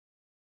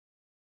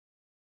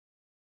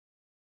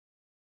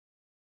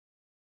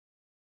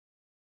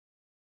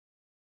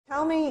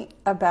Tell me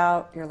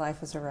about your life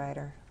as a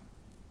writer.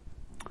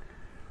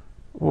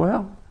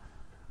 Well,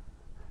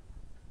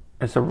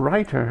 as a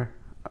writer,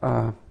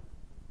 oh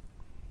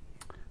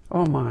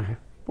my,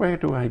 where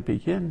do I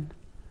begin?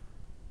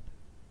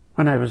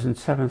 When I was in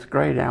 7th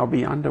grade,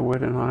 Albie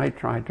Underwood and I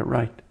tried to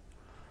write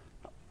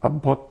a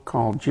book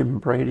called Jim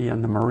Brady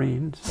and the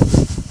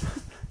Marines.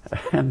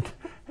 and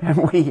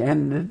we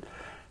ended,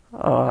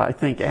 I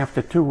think,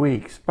 after 2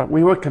 weeks. But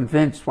we were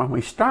convinced when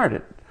we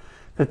started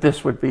that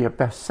this would be a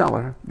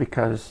bestseller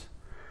because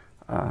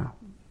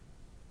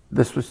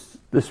this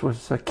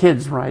was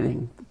kids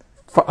writing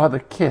for other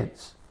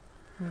kids.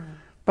 Mm.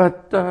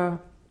 But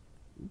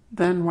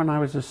then when I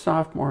was a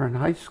sophomore in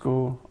high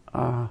school,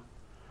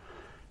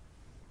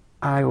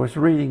 I was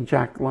reading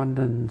Jack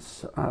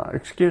London's, a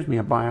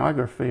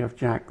biography of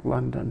Jack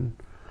London,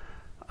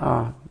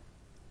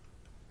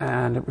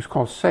 and it was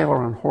called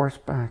Sailor on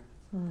Horseback.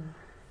 Mm.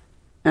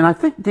 And I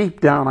think deep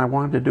down I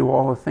wanted to do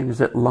all the things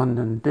that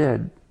London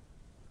did,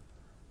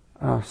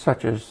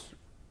 such as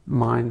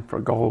mine for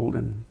gold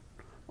in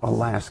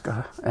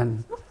Alaska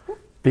and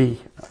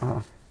be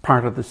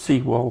part of the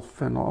Sea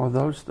Wolf and all of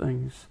those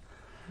things.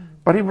 Mm.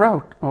 But he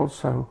wrote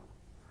also.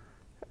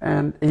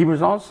 And he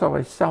was also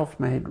a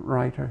self-made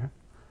writer.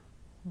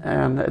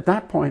 And at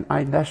that point,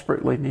 I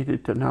desperately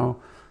needed to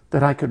know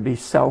that I could be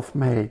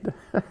self-made.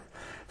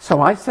 So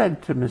I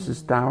said to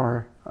Mrs.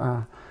 Dower,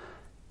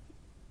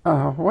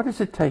 what does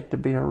it take to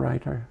be a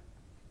writer?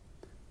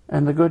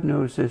 And the good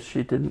news is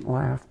she didn't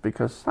laugh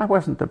because I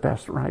wasn't the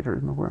best writer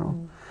in the world.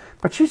 Mm.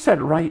 But she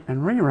said, write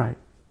and rewrite.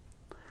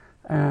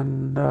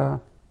 And,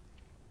 well,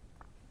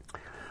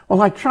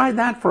 I tried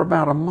that for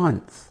about a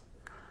month.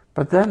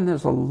 But then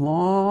there's a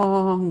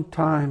long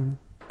time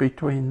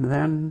between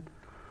then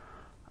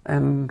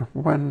and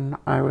when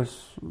I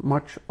was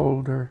much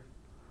older,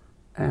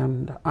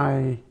 and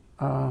I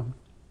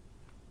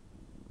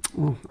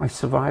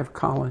survived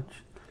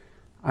college.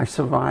 I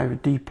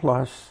survived D+,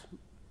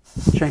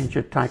 change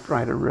a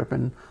typewriter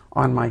ribbon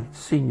on my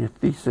senior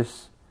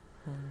thesis.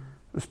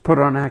 Was put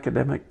on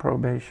academic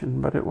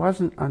probation, but it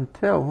wasn't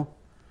until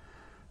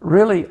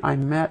really I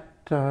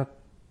met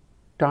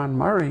Don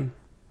Murray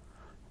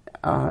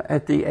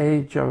at the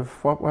age of,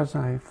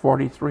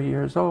 43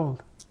 years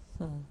old.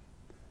 Hmm.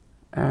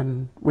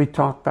 And we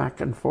talked back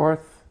and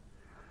forth.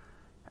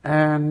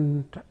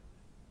 And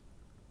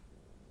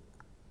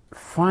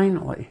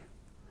finally,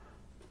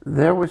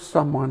 there was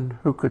someone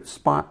who could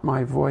spot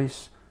my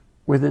voice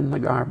within the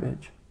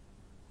garbage.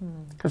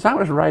 Because I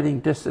was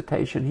writing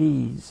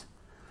dissertationese.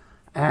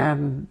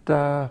 And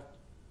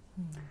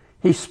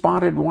he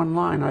spotted one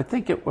line. I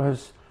think it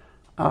was,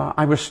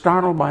 I was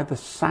startled by the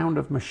sound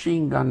of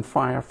machine gun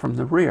fire from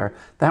the rear.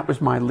 That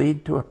was my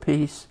lead to a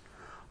piece,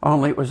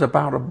 only it was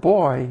about a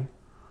boy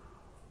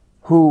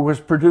who was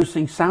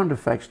producing sound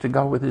effects to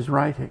go with his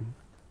writing.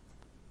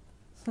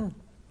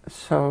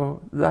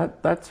 So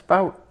that's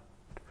about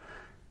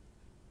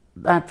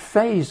that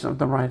phase of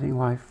the writing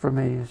life for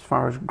me as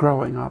far as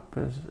growing up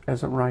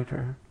as a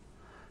writer.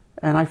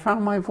 And I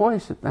found my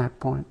voice at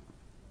that point,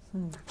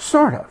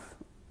 sort of.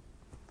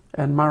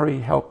 And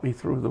Murray helped me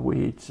through the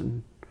weeds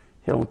and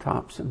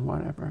hilltops and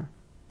whatever.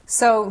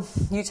 So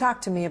you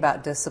talked to me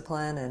about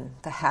discipline and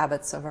the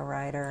habits of a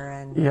writer,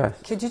 and yes.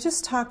 Could you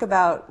just talk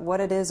about what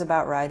it is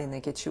about writing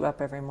that gets you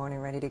up every morning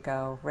ready to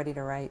go, ready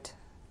to write?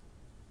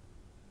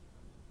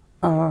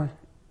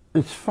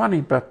 It's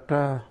funny, but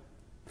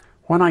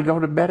when I go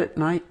to bed at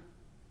night,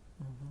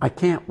 I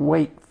can't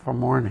wait for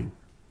morning.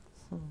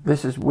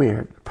 This is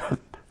weird, but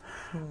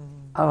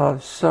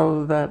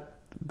so that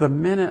the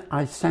minute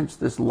I sense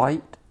this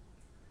light,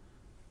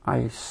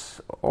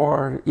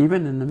 or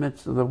even in the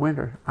midst of the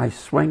winter, I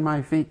swing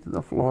my feet to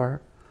the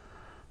floor,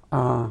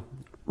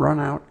 run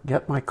out,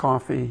 get my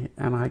coffee,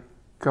 and I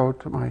go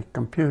to my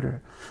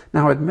computer.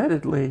 Now,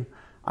 admittedly,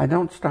 I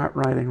don't start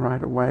writing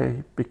right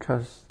away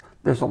because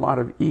there's a lot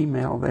of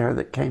email there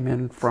that came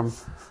in from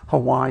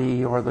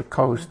Hawaii or the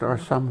coast or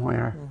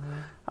somewhere.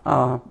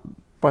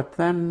 But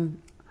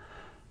then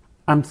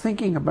I'm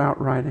thinking about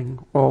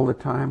writing all the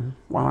time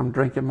while I'm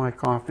drinking my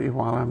coffee,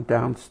 while I'm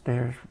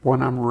downstairs,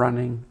 when I'm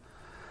running.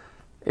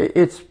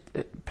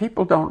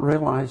 People don't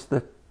realize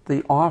that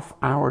the off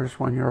hours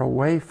when you're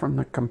away from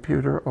the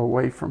computer,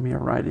 away from your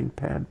writing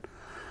pad,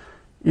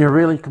 you're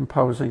really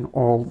composing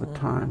all the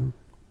time.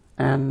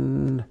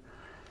 And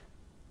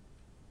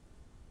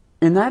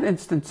in that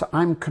instance,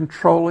 I'm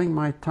controlling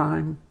my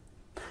time.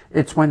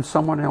 It's when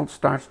someone else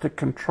starts to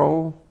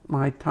control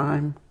my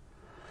time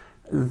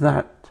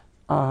that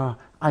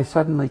I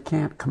suddenly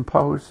can't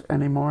compose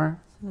anymore.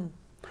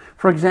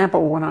 For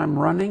example, when I'm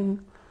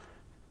running,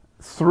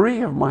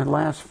 3 of my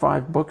last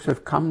 5 books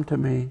have come to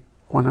me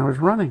when I was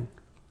running.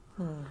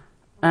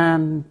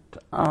 And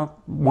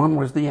one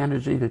was The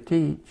Energy to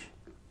Teach.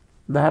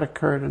 That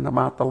occurred in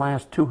about the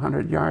last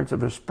 200 yards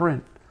of a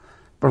sprint,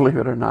 believe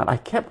it or not. I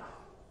kept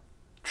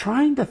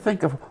trying to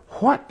think of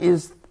what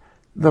is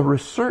the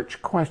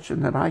research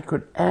question that I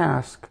could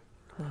ask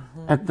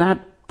at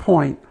that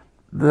point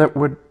that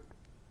would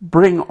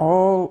bring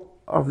all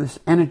of this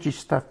energy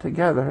stuff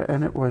together.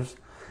 And it was,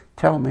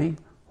 Tell me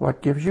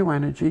what gives you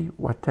energy,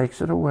 what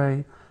takes it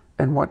away,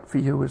 and what for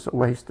you is a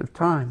waste of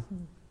time.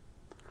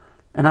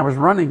 And I was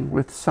running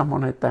with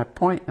someone at that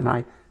point, and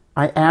I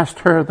asked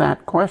her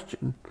that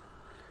question.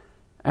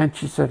 And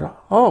she said,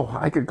 oh,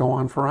 I could go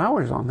on for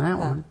hours on that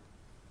one.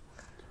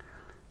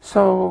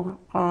 So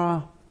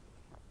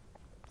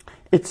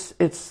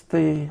it's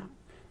the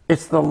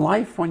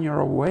life when you're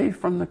away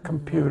from the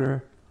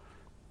computer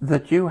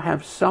that you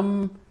have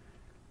some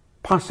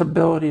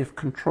possibility of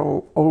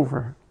control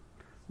over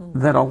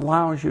that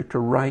allows you to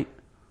write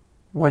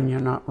when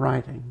you're not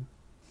writing.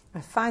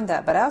 I find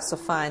that, but I also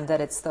find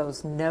that it's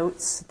those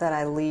notes that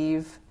I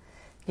leave,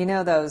 you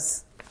know,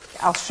 those,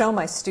 I'll show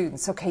my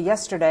students, okay,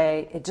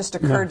 yesterday it just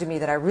occurred to me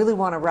that I really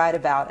want to write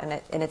about, and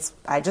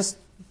I just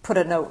put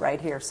a note right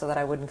here so that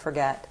I wouldn't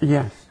forget.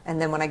 Yes. And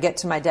then when I get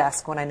to my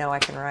desk, when I know I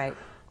can write,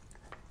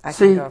 I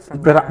See, can go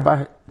from there.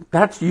 but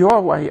that's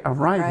your way of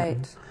writing.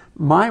 Right.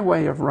 My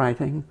way of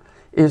writing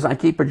is I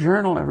keep a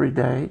journal every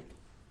day,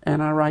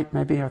 and I write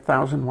maybe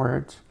 1,000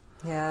 words.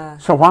 Yeah.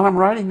 So while I'm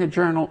writing the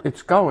journal,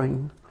 it's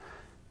going,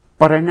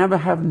 but I never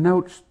have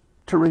notes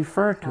to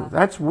refer to.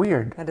 That's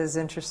weird. That is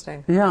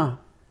interesting. Yeah.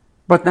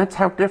 But that's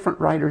how different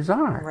writers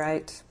are.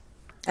 Right.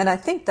 And I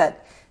think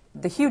that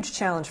the huge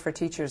challenge for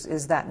teachers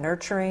is that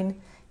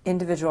nurturing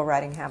individual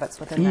writing habits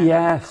within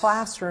that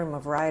classroom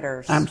of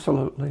writers.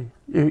 Absolutely.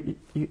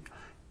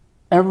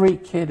 Every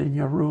kid in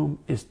your room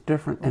is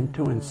different, and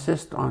to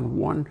insist on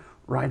one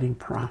writing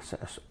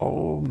process,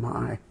 oh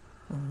my.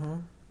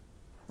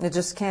 It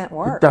just can't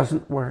work. It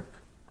doesn't work.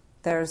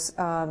 There's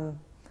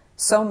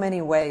so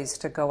many ways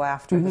to go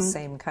after the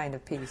same kind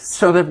of piece.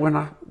 So that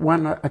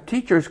when a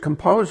teacher is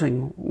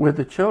composing with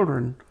the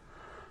children,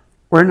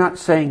 we're not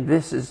saying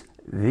this is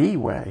the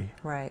way.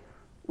 Right.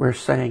 We're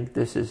saying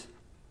this is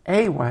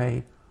a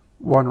way,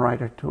 one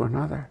writer to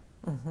another.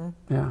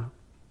 Yeah.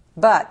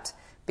 But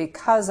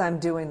because I'm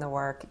doing the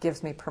work, it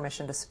gives me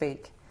permission to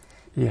speak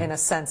in a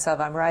sense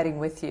of I'm writing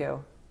with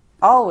you.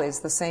 Always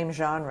the same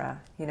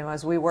genre. You know,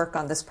 as we work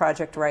on this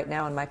project right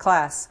now in my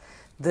class,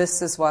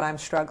 this is what I'm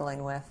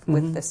struggling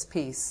with this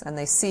piece. And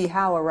they see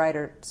how a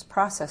writer's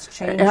process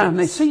changes. And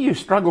they see you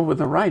struggle with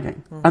the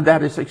writing. And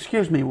that is,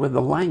 with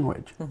the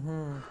language.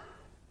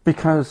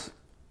 Because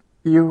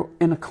you,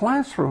 in a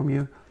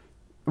classroom,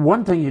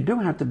 one thing you do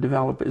have to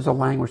develop is a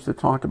language to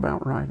talk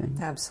about writing.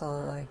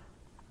 Absolutely.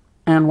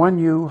 And when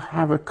you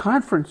have a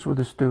conference with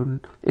a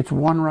student, it's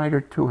one writer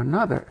to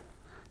another,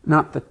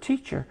 not the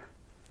teacher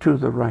to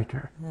the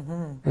writer.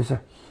 There's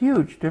a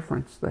huge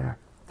difference there.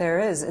 There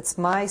is. It's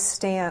my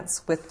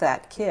stance with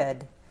that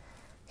kid.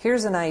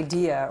 Here's an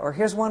idea, or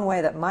here's one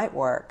way that might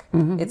work.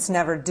 It's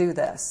never do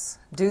this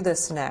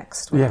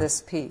next with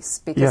this piece,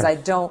 because I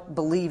don't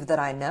believe that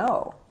I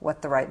know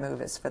what the right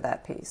move is for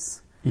that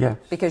piece. Yes.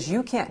 Because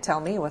you can't tell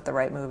me what the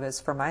right move is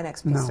for my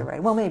next piece to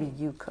write. Well, maybe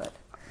you could.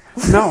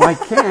 No, I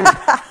can't.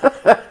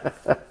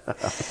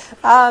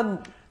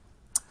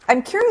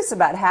 I'm curious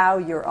about how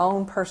your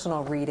own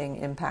personal reading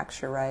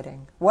impacts your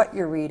writing, what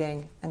you're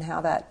reading, and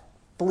how that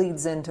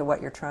bleeds into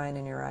what you're trying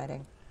in your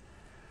writing.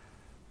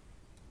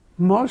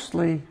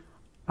 Mostly,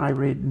 I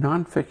read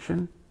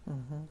nonfiction.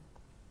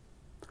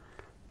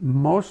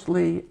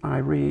 Mostly, I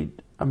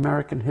read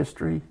American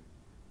history.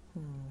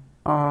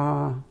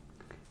 I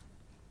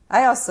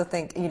also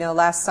think, you know,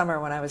 last summer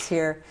when I was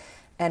here,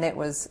 and it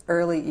was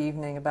early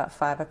evening, about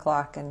 5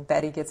 o'clock, and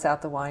Betty gets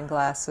out the wine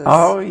glasses.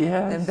 Oh,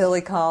 yes. And Billy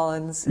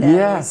Collins.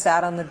 And we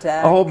sat on the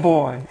deck. Oh,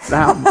 boy.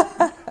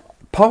 Now,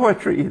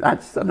 poetry,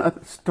 that's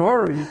another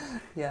story.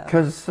 Yeah.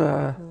 Because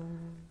there's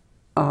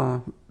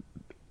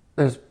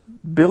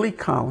Billy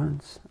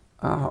Collins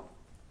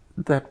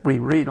that we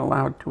read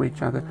aloud to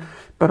each other.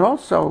 But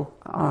also,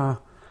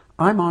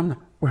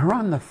 we're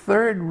on the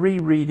third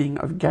rereading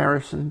of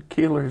Garrison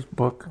Keillor's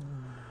book,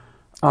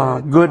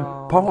 Good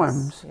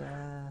Poems. Yeah.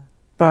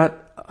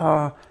 But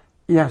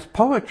yes,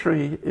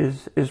 poetry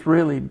is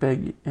really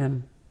big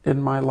in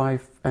my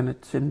life, and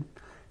it's in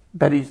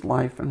Betty's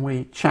life, and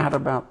we chat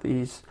about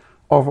these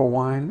over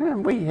wine,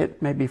 and we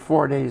hit maybe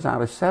 4 days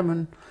out of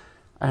 7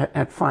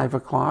 at 5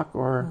 o'clock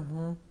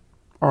or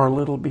a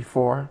little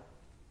before,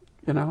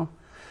 you know.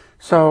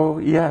 So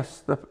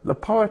yes, the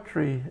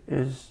poetry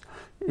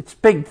it's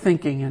big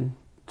thinking in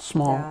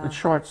small and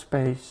short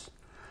space,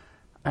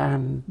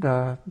 and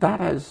that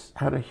has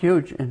had a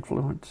huge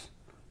influence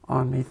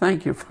on me.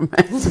 Thank you for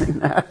mentioning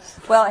that.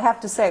 Well, I have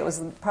to say it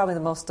was probably the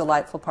most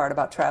delightful part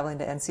about traveling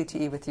to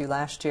NCTE with you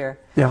last year.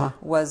 Yeah.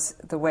 Was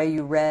the way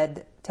you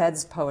read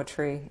Ted's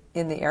poetry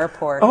in the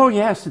airport. Oh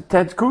yes,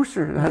 Ted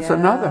Gooser. That's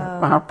another,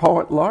 our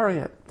poet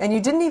laureate. And you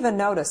didn't even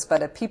notice,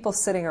 but people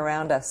sitting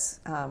around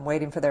us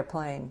waiting for their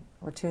plane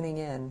were tuning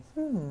in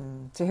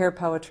to hear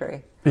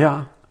poetry.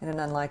 Yeah. In an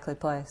unlikely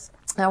place.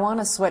 I want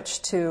to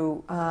switch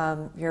to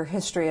your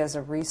history as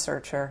a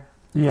researcher.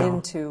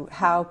 Into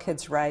how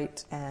kids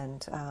write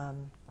and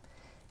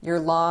your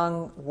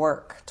long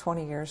work,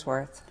 20 years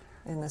worth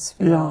in this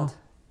field. Yeah.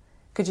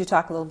 Could you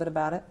talk a little bit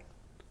about it?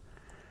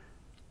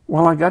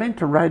 Well, I got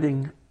into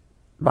writing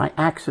by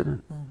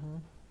accident.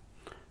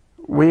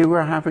 We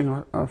were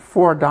having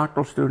 4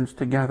 doctoral students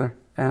together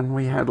and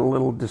we had a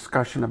little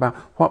discussion about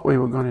what we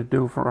were going to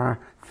do for our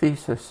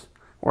thesis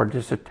or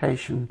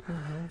dissertation.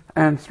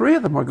 And 3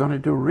 of them were going to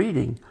do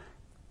reading.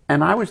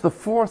 And I was the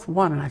 4th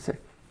one, and I said,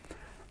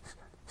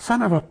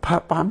 son of a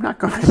pup, I'm not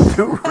going to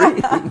do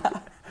reading.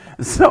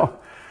 So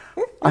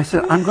I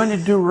said, I'm going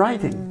to do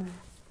writing.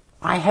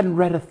 I hadn't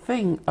read a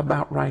thing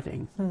about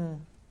writing.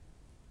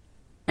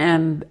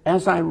 And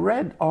as I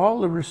read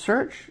all the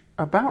research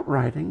about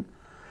writing,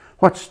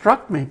 what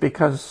struck me,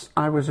 because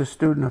I was a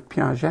student of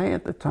Piaget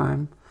at the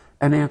time,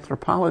 and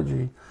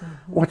anthropology,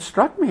 what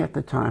struck me at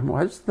the time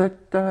was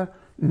that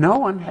no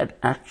one had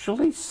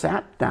actually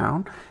sat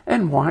down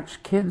and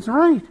watched kids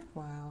write.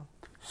 Wow.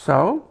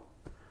 So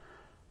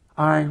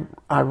I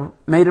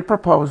made a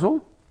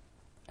proposal,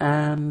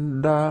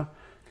 and I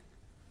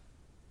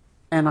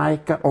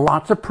got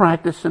lots of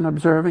practice in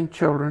observing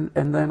children,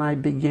 and then I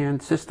began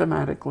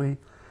systematically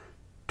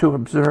to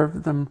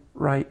observe them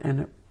write,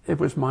 and it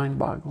was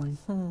mind-boggling.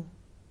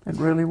 It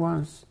really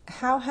was.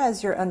 How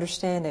has your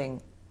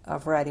understanding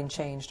of writing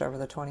changed over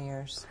the 20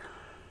 years?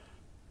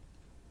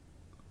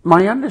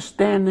 My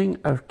understanding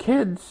of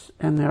kids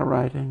and their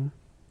writing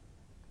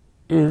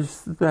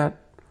is that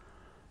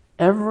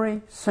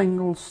every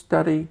single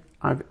study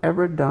I've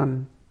ever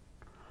done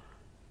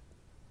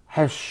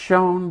has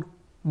shown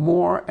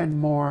more and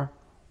more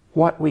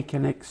what we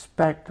can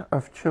expect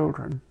of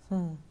children.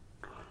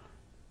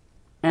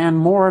 And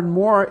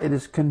more it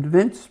has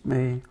convinced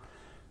me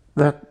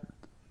that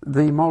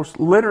the most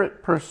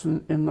literate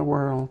person in the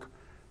world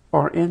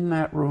or in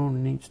that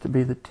room needs to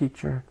be the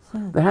teacher.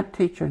 That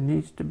teacher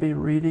needs to be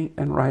reading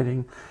and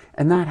writing,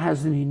 and that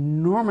has an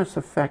enormous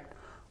effect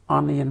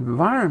on the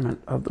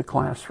environment of the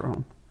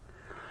classroom.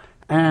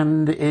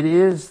 And it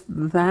is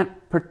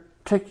that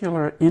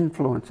particular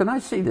influence, and I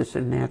see this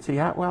in Nancy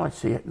Atwell, I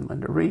see it in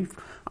Linda Reef,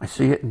 I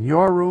see it in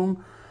your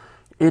room.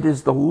 It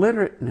is the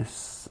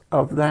literateness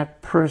of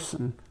that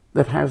person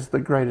that has the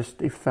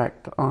greatest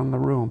effect on the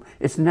room.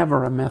 It's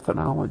never a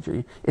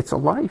methodology, it's a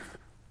life.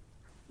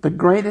 The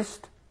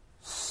greatest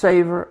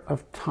savor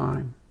of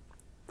time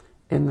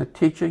in the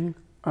teaching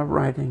of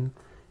writing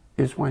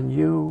is when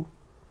you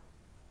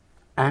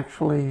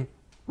actually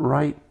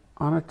write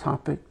on a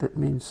topic that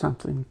means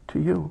something to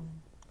you.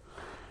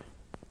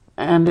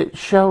 And it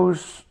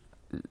shows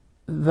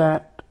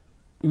that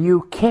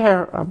you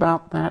care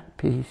about that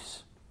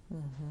piece.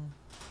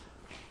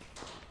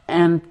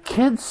 And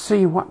kids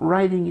see what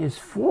writing is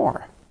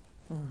for.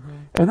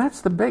 And that's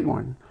the big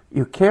one.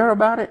 You care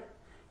about it,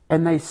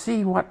 and they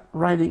see what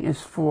writing is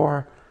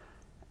for.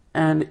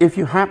 And if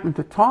you happen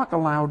to talk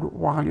aloud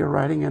while you're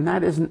writing, and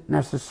that isn't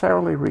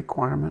necessarily a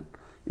requirement,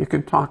 you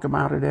can talk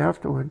about it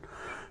afterward.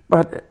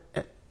 But,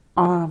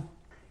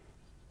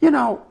 you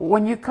know,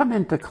 when you come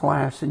into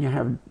class and you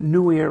have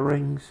new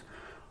earrings,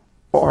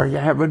 or you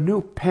have a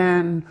new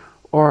pen,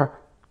 or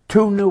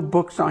 2 new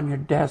books on your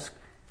desk,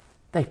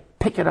 they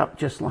pick it up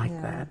just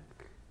like that.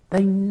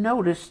 They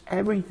notice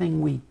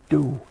everything we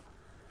do.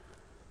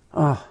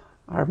 I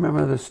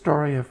remember the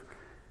story of,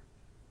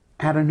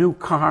 had a new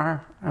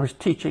car. I was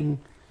teaching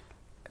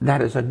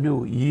that is a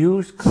new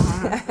used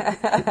car.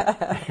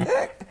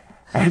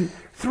 And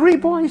 3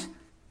 boys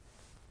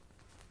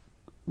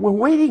were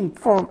waiting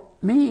for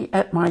me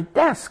at my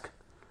desk.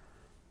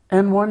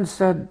 And one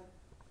said,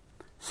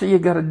 "So you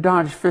got a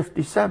Dodge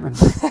 57.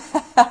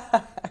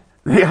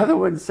 The other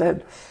one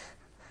said,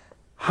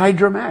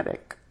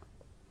 "Hydromatic."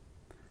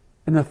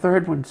 And the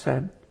third one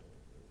said,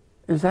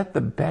 "Is that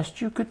the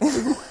best you could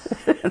do?"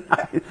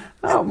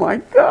 Oh my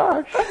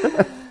gosh.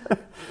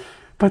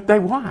 But they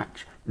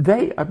watch,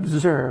 they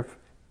observe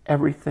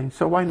everything,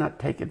 so why not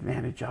take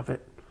advantage of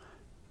it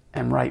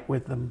and write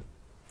with them?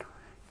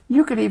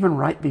 You could even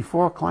write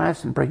before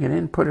class and bring it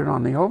in, put it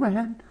on the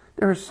overhead.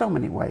 There are so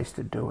many ways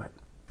to do it.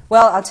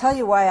 Well, I'll tell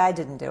you why I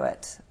didn't do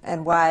it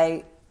and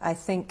why I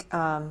think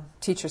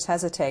teachers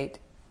hesitate.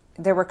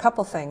 There were a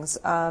couple things.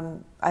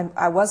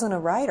 I wasn't a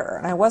writer,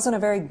 and I wasn't a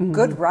very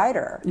good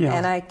writer.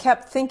 And I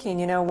kept thinking,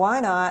 you know, why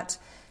not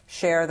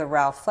share the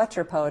Ralph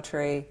Fletcher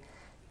poetry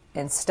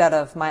instead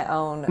of my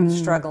own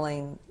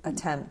struggling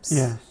attempts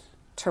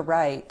to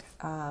write.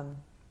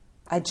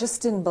 I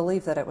just didn't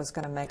believe that it was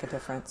going to make a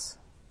difference.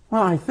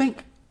 Well, I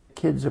think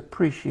kids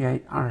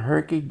appreciate our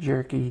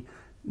herky-jerky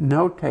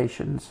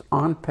notations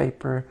on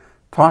paper,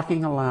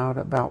 talking aloud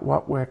about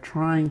what we're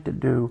trying to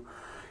do,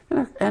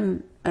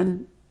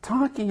 and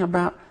talking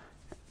about,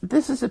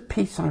 this is a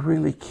piece I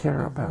really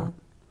care about.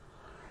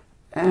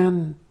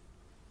 And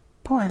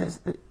boy,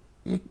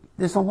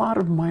 there's a lot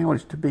of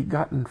mileage to be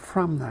gotten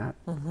from that.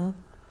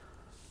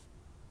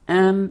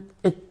 And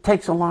it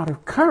takes a lot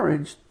of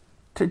courage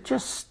to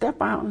just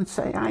step out and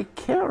say, I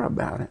care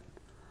about it.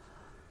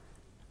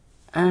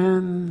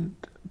 And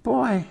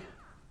boy,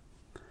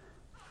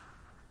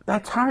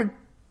 that's hard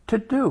to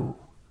do.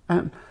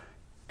 And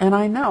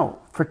I know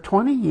for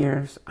 20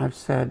 years I've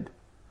said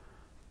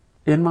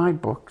in my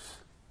books,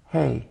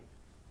 hey,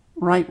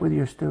 write with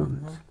your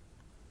students.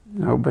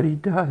 Nobody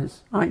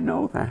does. I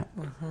know that.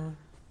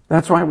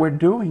 That's why we're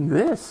doing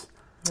this.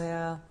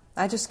 Yeah.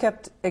 I just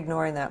kept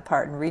ignoring that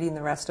part and reading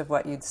the rest of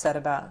what you'd said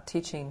about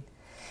teaching.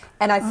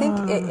 And I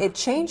think it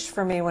changed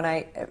for me when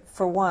I,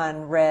 for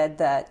one, read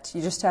that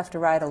you just have to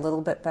write a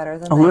little bit better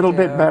than a little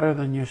bit better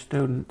than your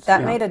students.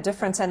 That made a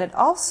difference, and it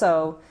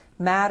also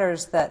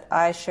matters that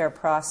I share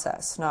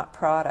process, not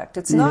product.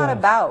 It's not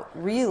about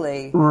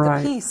really the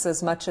piece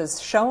as much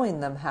as showing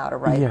them how to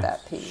write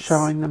that piece.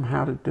 Showing them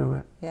how to do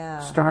it.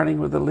 Yeah. Starting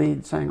with the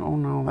lead, saying, "Oh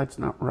no, that's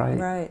not right."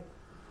 Right.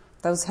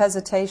 Those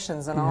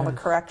hesitations and all the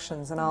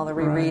corrections and all the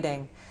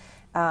rereading.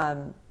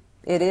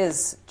 It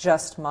is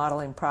just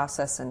modeling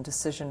process and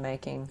decision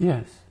making.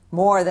 Yes.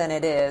 More than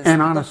it is. And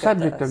on a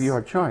subject of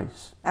your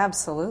choice.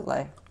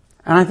 Absolutely.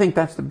 And I think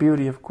that's the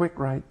beauty of quick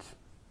writes.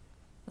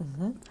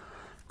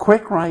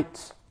 Quick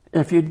writes,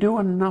 if you do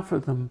enough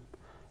of them,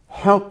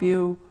 help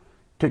you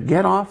to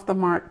get off the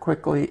mark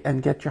quickly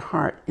and get your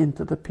heart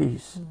into the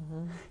piece.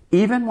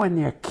 Even when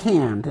you're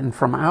canned and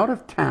from out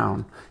of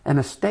town and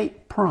a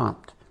state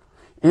prompt,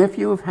 if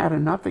you have had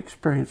enough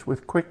experience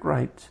with quick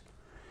writes,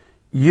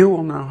 you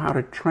will know how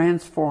to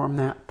transform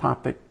that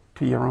topic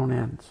to your own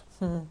ends.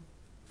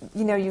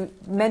 You know, you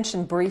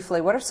mentioned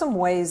briefly, what are some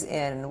ways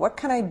in? What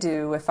can I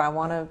do if I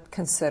want to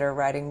consider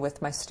writing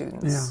with my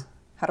students?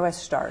 How do I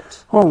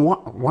start? Well,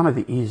 one of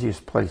the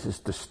easiest places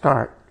to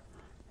start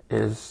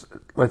is,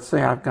 let's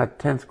say I've got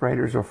 10th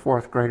graders or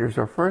 4th graders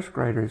or 1st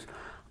graders.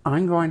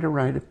 I'm going to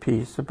write a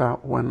piece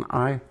about when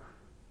I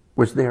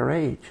was their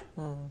age.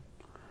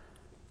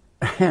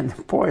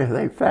 And boy, are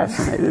they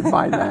fascinated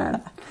by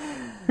that.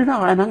 You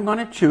know, and I'm going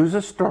to choose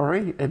a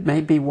story. It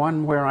may be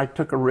one where I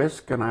took a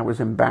risk and I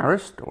was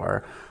embarrassed,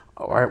 or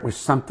it was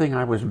something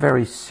I was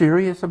very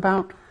serious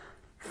about.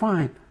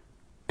 Fine.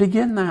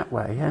 Begin that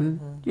way.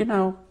 And, you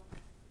know,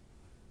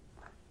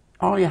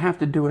 all you have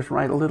to do is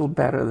write a little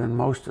better than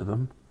most of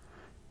them,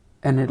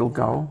 and it'll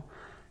go.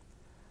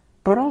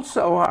 But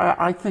also,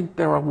 I think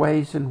there are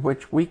ways in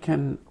which we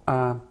can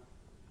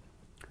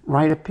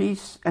write a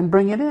piece and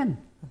bring it in.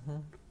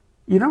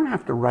 You don't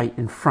have to write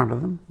in front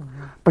of them,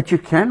 but you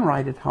can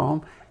write at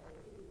home,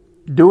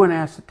 do an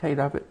acetate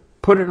of it,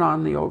 put it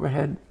on the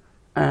overhead,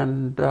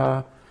 and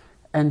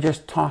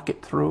just talk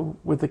it through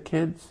with the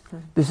kids.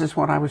 This is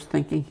what I was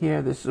thinking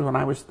here, this is what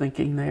I was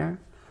thinking there.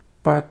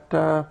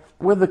 But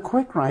with the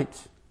quick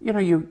writes, you know,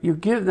 you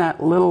give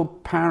that little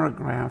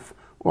paragraph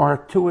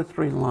or 2 or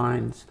 3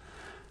 lines,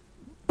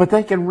 but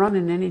they can run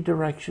in any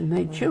direction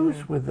they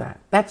choose with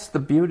that. That's the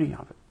beauty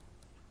of it.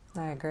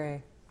 I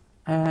agree.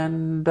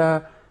 And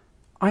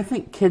I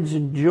think kids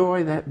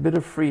enjoy that bit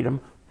of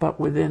freedom, but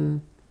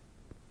within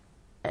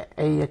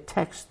a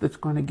text that's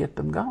going to get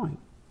them going.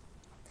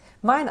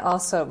 Mine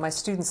also, my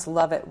students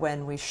love it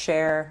when we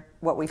share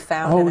what we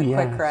found in a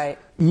quick write.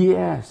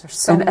 Yes.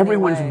 So and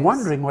everyone's ways.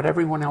 Wondering what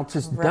everyone else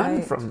has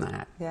done from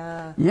that.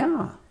 Yeah.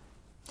 Yeah.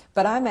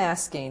 But I'm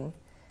asking,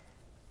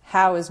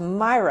 how is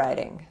my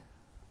writing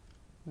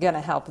going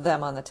to help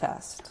them on the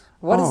test?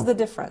 What is the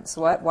difference?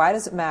 Why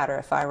does it matter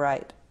if I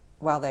write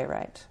while they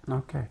write?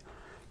 Okay.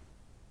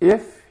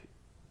 If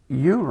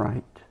you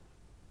write,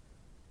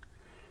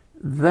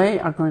 they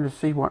are going to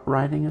see what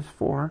writing is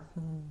for,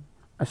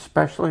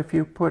 especially if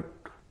you put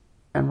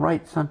and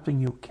write something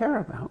you care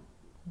about.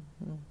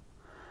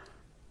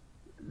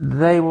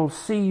 They will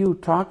see you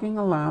talking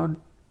aloud,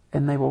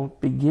 and they will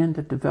begin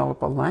to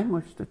develop a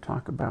language to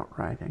talk about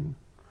writing.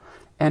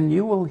 And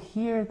you will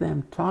hear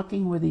them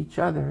talking with each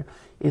other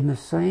in the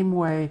same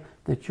way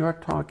that you're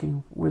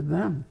talking with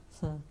them.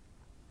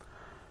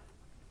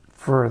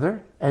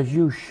 Further, as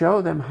you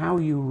show them how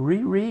you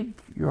reread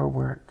your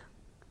work,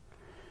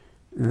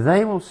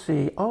 they will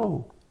see,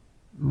 oh,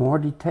 more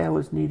detail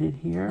is needed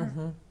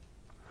here.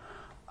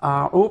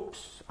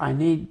 Oops, I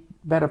need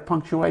better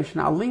punctuation.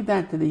 I'll leave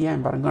that to the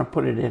end, but I'm going to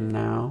put it in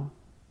now.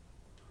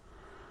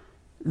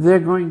 They're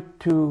going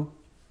to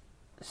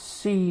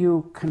see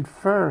you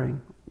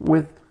conferring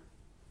with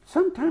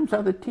sometimes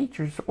other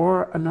teachers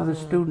or another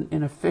student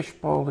in a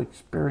fishbowl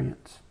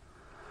experience.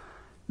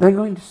 They're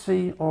going to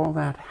see all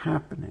that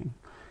happening.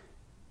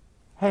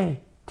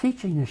 Hey,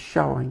 teaching is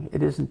showing,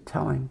 it isn't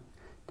telling.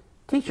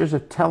 Teachers are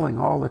telling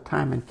all the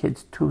time and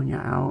kids tune you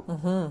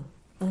out.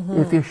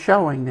 If you're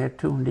showing, they're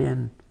tuned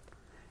in.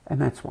 And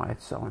that's why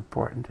it's so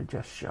important to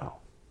just show.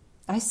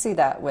 I see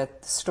that with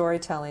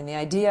storytelling, the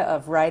idea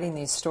of writing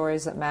these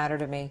stories that matter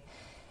to me.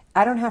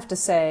 I don't have to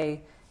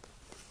say,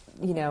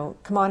 you know,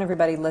 come on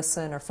everybody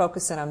listen or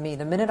focus in on me.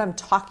 The minute I'm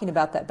talking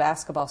about that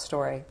basketball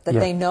story that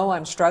they know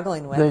I'm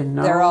struggling with,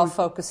 they're all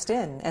focused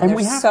in. And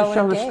we have to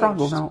show the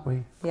struggle, don't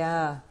we?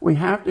 Yeah. We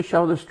have to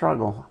show the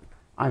struggle.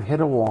 I've hit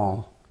a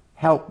wall.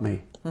 Help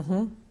me.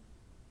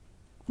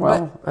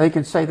 Well, they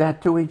can say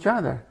that to each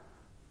other.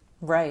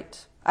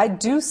 Right. I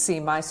do see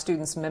my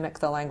students mimic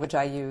the language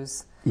I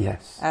use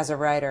as a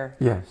writer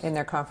in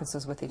their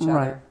conferences with each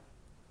other.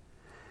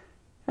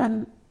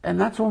 And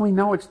that's when we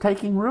know it's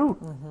taking root.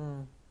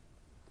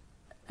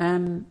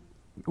 And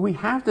we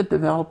have to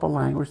develop a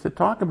language to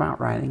talk about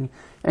writing.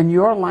 And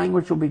your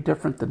language will be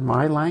different than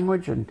my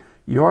language, and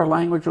your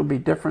language will be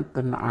different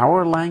than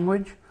our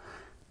language.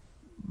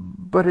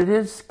 But it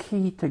is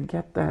key to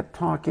get that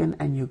talk in,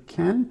 and you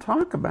can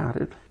talk about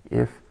it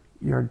if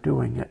you're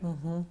doing it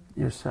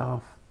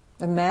yourself.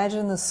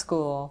 Imagine the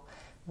school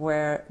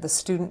where the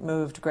student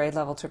moved grade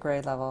level to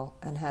grade level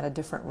and had a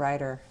different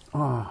writer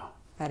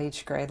at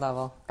each grade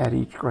level. At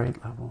each grade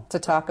level. To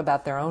talk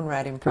about their own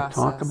writing process.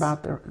 To talk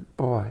about their,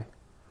 boy,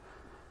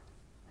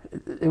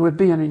 it would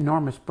be an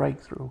enormous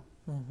breakthrough.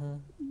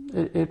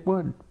 It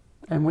would.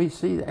 And we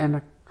see,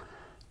 and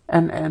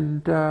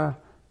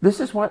this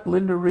is what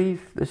Linda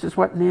Reeve, this is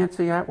what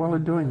Nancy Atwell are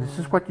doing, this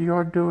is what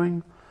you're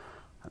doing,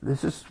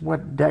 this is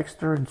what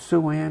Dexter and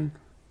Sue Ann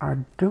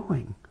are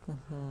doing.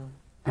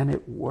 And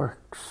it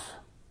works.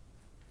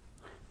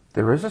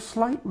 There is a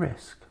slight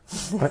risk,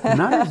 but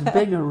not as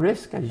big a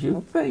risk as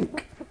you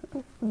think.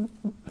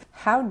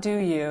 How do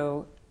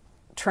you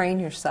train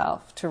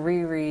yourself to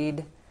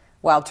reread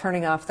while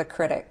turning off the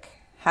critic?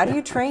 How do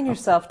you train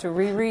yourself to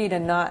reread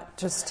and not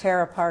just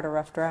tear apart a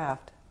rough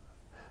draft?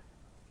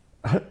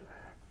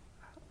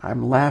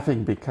 I'm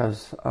laughing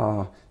because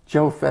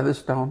Joe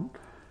Featherstone,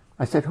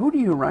 I said, who do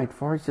you write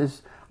for? He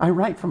says, I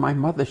write for my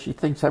mother. She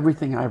thinks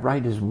everything I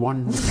write is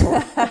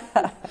wonderful.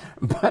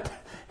 But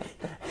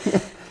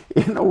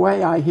in a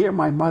way, I hear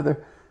my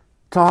mother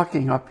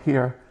talking up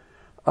here,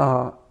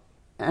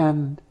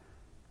 and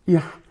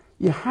you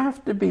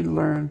have to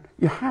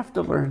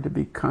learn to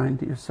be kind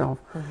to yourself,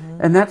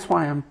 and that's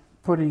why I'm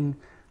putting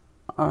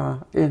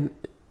in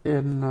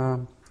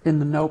the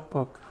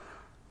notebook.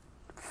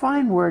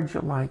 Find words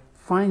you like.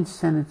 Find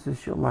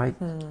sentences you like.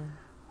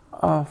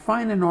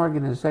 Find an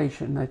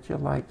organization that you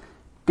like.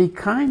 Be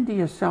kind to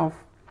yourself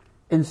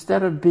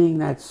instead of being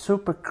that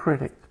super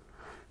critic.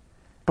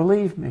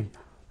 Believe me,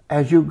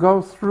 as you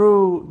go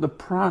through the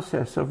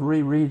process of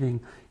rereading,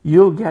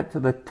 you'll get to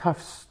the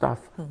tough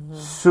stuff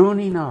soon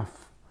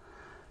enough.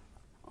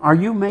 Are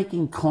you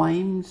making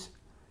claims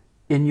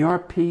in your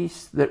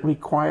piece that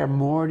require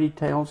more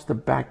details to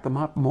back them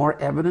up, more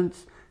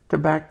evidence to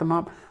back them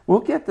up? We'll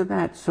get to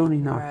that soon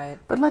enough. Right.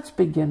 But let's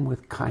begin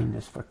with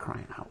kindness, for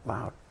crying out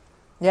loud.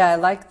 Yeah, I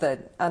like the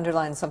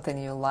underline something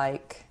you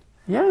like.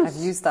 Yes.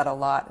 I've used that a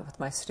lot with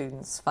my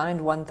students.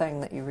 Find one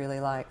thing that you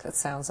really like that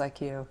sounds like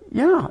you.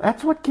 Yeah,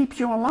 that's what keeps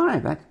you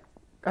alive.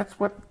 That's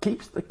what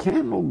keeps the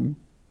candle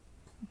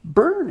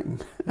burning.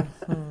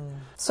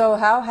 So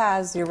how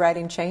has your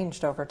writing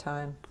changed over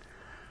time?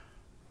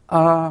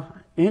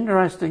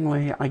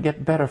 Interestingly, I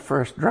get better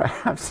first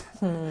drafts.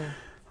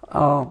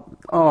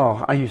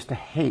 I used to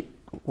hate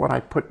what I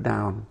put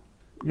down,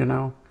 you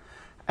know.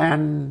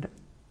 And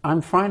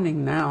I'm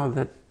finding now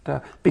that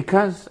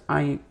because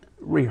I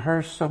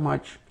rehearse so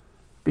much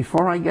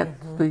before I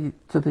get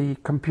to the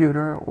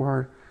computer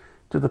or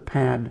to the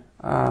pad,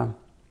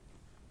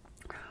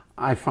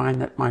 I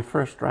find that my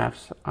first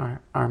drafts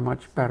are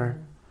much better.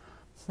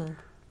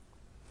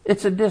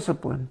 It's a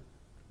discipline.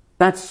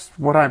 That's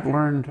what I've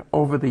learned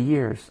over the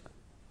years.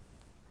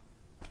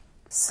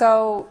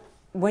 So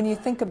when you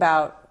think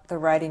about the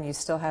writing you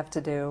still have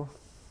to do,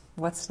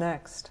 what's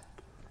next?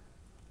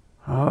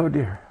 Oh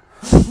dear.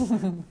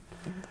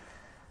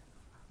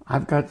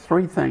 I've got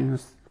 3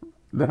 things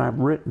that I've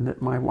written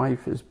that my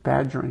wife is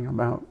badgering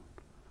about,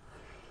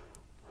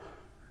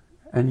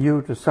 and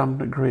you to some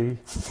degree.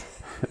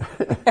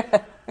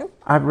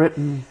 I've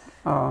written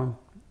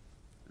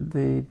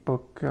the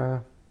book,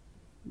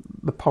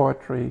 the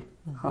poetry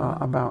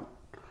about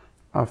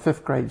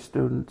 5th grade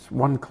students,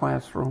 one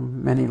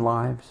classroom, many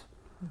lives.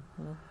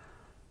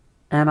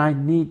 And I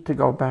need to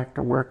go back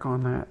to work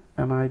on that.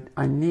 And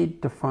I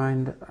need to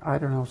find, I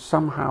don't know,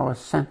 somehow a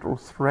central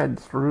thread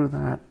through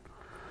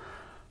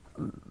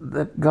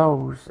that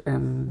goes.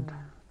 And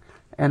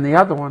the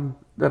other one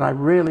that I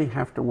really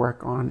have to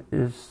work on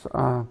is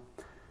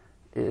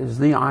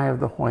The Eye of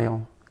the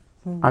Whale.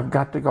 I've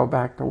got to go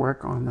back to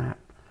work on that.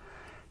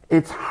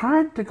 It's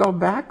hard to go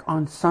back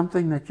on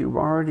something that you've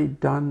already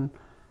done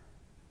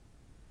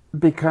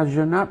because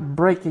you're not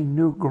breaking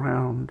new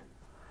ground.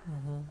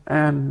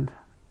 And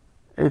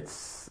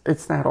it's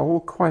that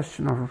old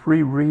question of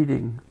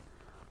rereading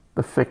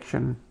the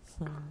fiction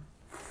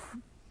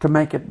to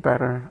make it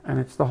better, and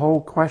it's the whole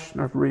question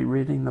of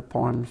rereading the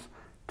poems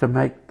to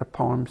make the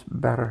poems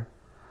better.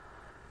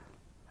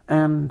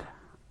 And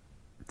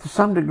to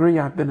some degree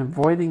I've been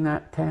avoiding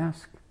that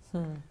task,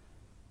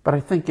 but I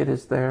think it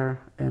is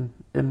there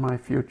in my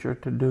future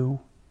to do.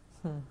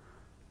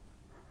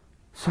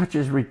 Such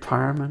as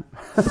retirement.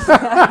 But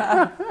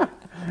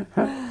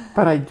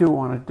I do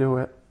want to do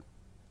it.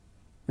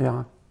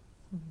 Yeah.